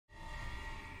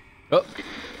Oh.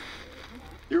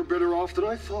 You're better off than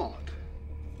I thought.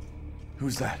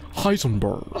 Who's that?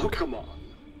 Heisenberg. Oh, come on.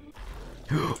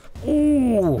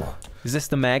 Ooh. Is this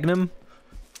the Magnum?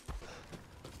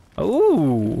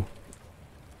 Ooh.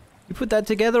 You put that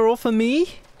together all for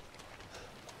me?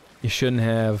 You shouldn't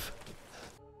have.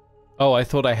 Oh, I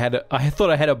thought I had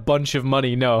a bunch of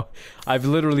money. No. I've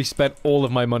literally spent all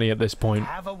of my money at this point.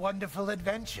 Have a wonderful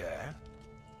adventure.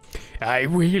 I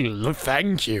will,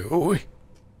 thank you.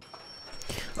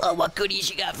 Oh, what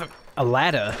goodies you got from... A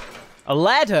ladder? A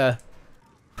ladder?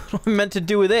 What am I meant to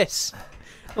do with this?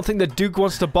 I don't think the Duke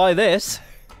wants to buy this.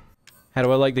 How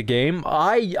do I like the game?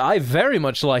 I very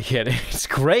much like it. It's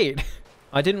great.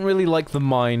 I didn't really like the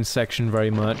mine section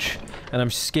very much, and I'm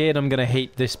scared I'm gonna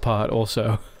hate this part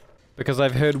also. Because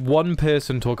I've heard one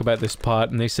person talk about this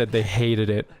part, and they said they hated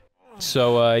it.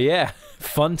 So, yeah.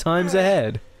 Fun times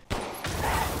ahead.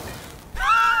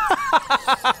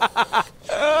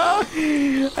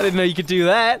 I didn't know you could do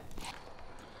that.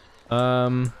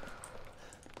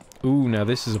 Ooh, now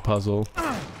this is a puzzle.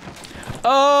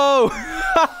 Oh!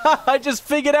 I just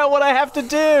figured out what I have to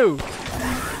do!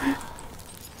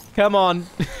 Come on.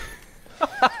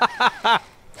 I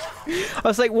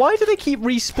was like, why do they keep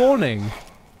respawning?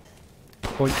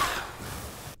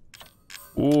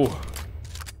 Ooh.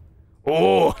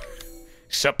 Oh!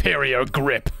 Superior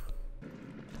grip.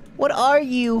 What are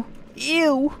you?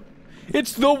 Ew.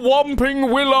 It's the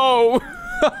Whomping Willow!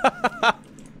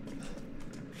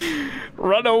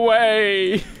 Run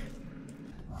away!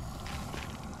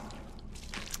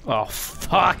 Oh,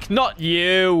 fuck, not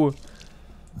you!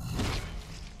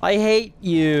 I hate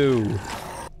you!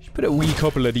 Just put a wee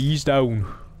couple of these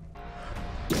down.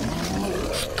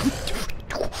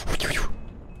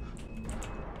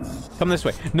 Come this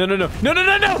way. No, no, no. No, no,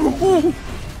 no, no! Ooh.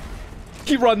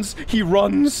 He runs! He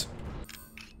runs!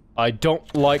 I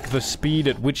don't like the speed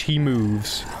at which he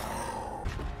moves.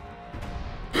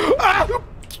 Ah!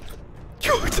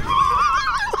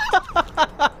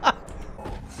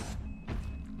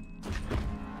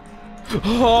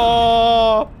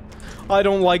 Oh, I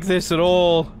don't like this at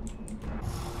all.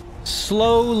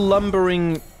 Slow,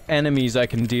 lumbering enemies I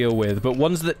can deal with, but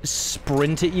ones that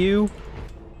sprint at you...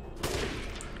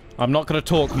 I'm not gonna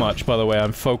talk much, by the way,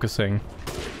 I'm focusing.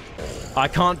 I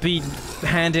can't be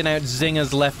handing out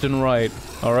zingers left and right,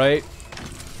 alright?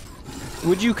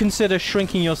 Would you consider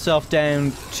shrinking yourself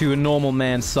down to a normal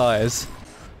man's size?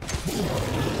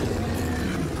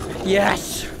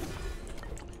 Yes!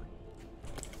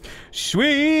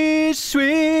 Sweet,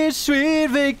 sweet, sweet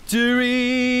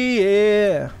victory,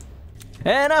 yeah.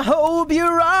 And I hope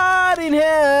you're right in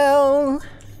hell.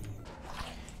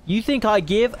 You think I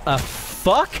give a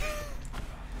fuck?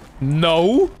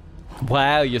 No.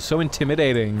 Wow, you're so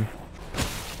intimidating.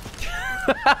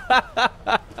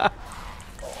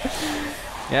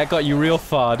 Yeah, it got you real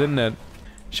far, didn't it?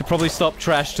 Should probably stop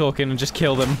trash talking and just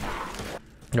kill them.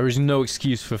 There is no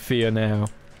excuse for fear now.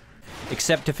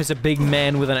 Except if it's a big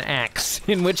man with an axe,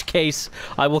 in which case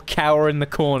I will cower in the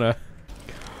corner.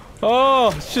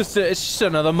 Oh, it's just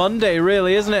another Monday,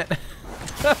 really, isn't it?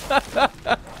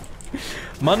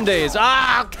 Mondays.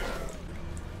 Ah!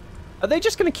 Are they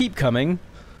just gonna keep coming?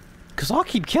 Because I'll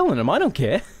keep killing them, I don't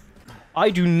care.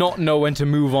 I do not know when to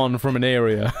move on from an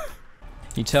area.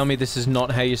 You tell me this is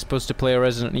not how you're supposed to play a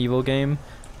Resident Evil game?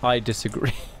 I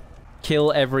disagree.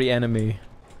 Kill every enemy,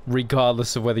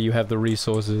 regardless of whether you have the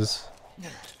resources.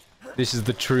 This is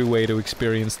the true way to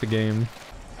experience the game.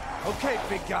 Okay,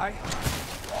 big guy.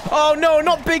 Oh no,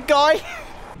 not big guy!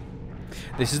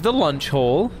 This is the lunch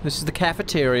hall. This is the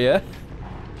cafeteria.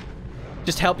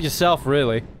 Just help yourself,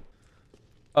 really.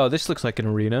 Oh, this looks like an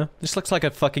arena. This looks like a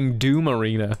fucking Doom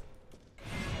arena.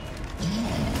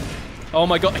 Oh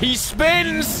my god, he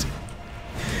spins!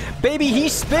 Baby, he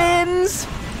spins!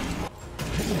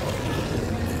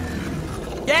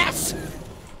 Yes!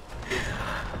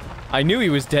 I knew he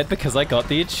was dead because I got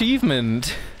the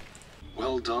achievement.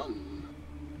 Well done.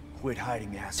 Quit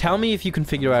hiding, ass. Tell me if you can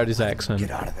figure out his accent.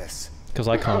 Get out of this. Because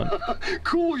I can't.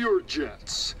 Cool your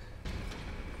jets.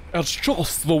 It's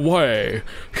just the way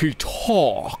he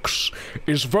talks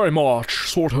is very much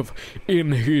sort of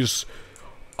in his...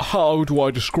 How do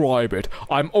I describe it?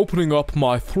 I'm opening up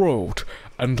my throat,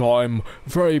 and I'm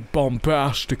very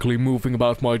bombastically moving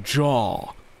about my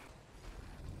jaw.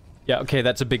 Yeah, okay,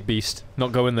 that's a big beast.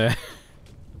 Not going there.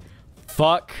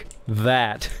 Fuck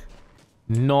that.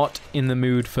 Not in the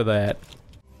mood for that.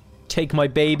 Take my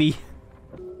baby.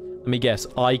 Let me guess,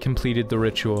 I completed the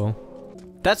ritual.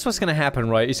 That's what's gonna happen,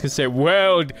 right? He's gonna say,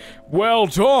 well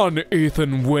done,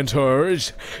 Ethan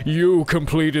Winters. You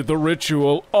completed the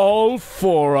ritual all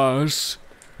for us.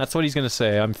 That's what he's gonna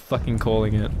say. I'm fucking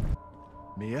calling it.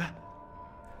 Mia?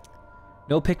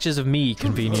 No pictures of me,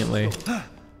 conveniently.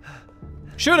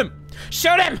 Shoot him!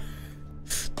 Shoot him!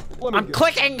 I'm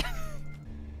clicking!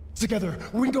 Together,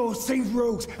 we can go save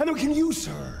Rose, and we can use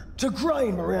her to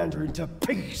grind Miranda into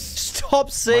peace. Stop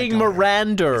saying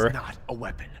Miranda. It's not a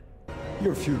weapon.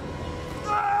 Your funeral.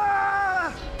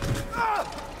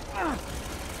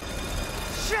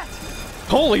 Shit!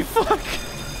 Holy fuck!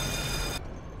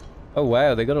 Oh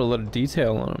wow, they got a lot of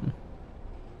detail on them.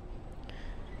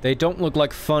 They don't look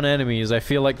like fun enemies. I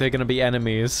feel like they're gonna be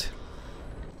enemies.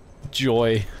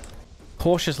 Joy.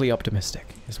 Cautiously optimistic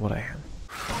is what I am.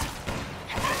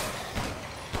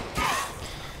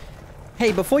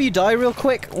 Hey, before you die real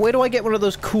quick, where do I get one of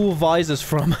those cool visors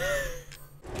from?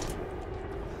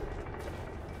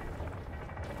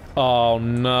 Oh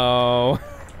no.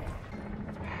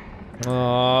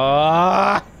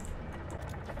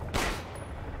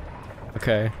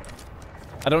 Okay.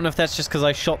 I don't know if that's just because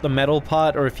I shot the metal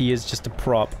part or if he is just a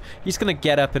prop. He's gonna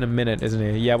get up in a minute, isn't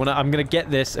he? Yeah, when I'm gonna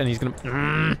get this and he's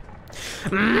gonna...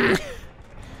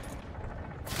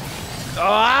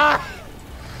 Ah!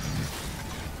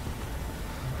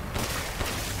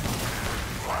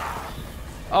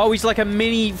 Oh, he's like a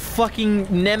mini fucking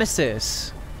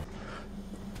nemesis.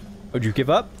 Would you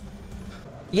give up?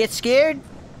 You get scared?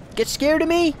 Get scared of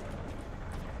me?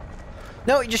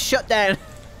 No, you just shut down.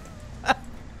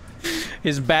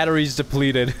 His battery's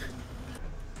depleted.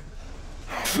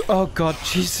 Oh god,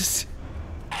 Jesus.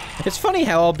 It's funny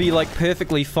how I'll be like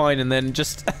perfectly fine and then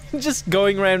just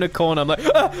going around a corner I'm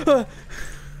like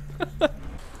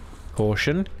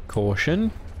Caution, caution.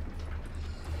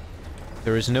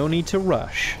 There is no need to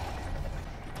rush.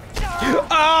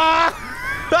 Ah!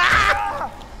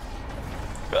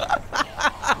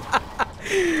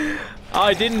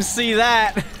 I didn't see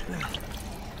that.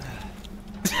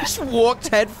 Just walked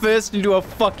headfirst into a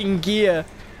fucking gear.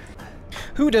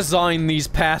 Who designed these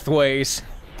pathways?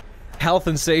 Health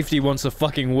and safety wants a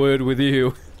fucking word with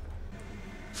you.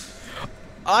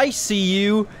 I see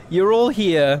you. You're all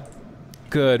here.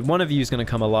 Good. One of you is gonna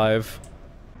come alive.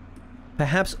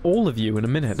 Perhaps all of you in a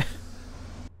minute.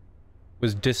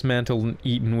 Was dismantled and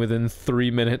eaten within 3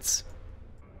 minutes.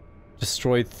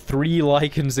 Destroyed 3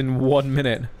 lichens in 1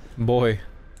 minute. Boy,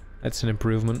 that's an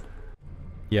improvement.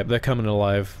 Yep, they're coming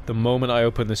alive. The moment I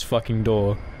open this fucking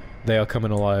door, they are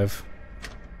coming alive.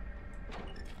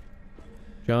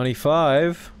 Johnny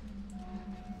 5.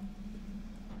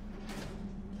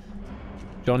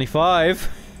 Johnny 5.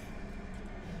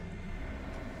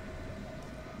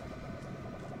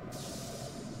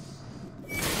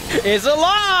 Is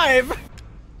alive!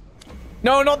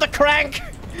 No, not the crank!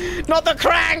 Not the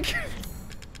crank!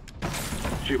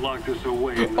 She locked us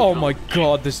away. Oh my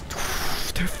god, there's...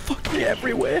 They're fucking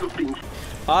everywhere.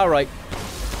 Alright.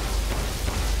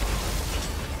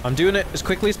 I'm doing it as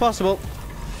quickly as possible.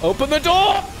 Open the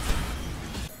door!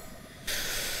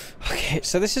 Okay,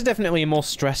 so this is definitely a more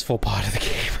stressful part of the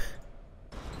game.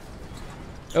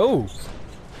 Oh.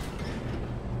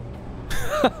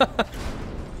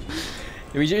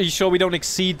 Are you sure we don't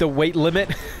exceed the weight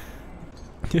limit?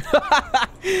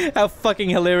 How fucking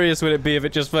hilarious would it be if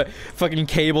it just fucking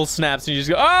cable snaps and you just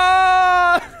go,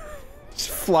 ah! Just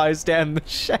flies down the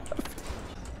shaft.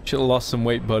 Should've lost some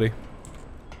weight, buddy.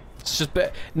 It's just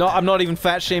no, I'm not even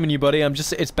fat shaming you, buddy. I'm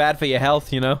just, it's bad for your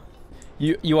health, you know?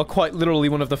 You are quite literally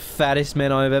one of the fattest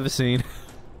men I've ever seen.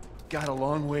 Got a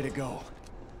long way to go.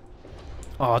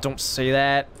 Oh, don't say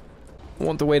that. I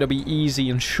want the way to be easy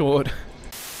and short.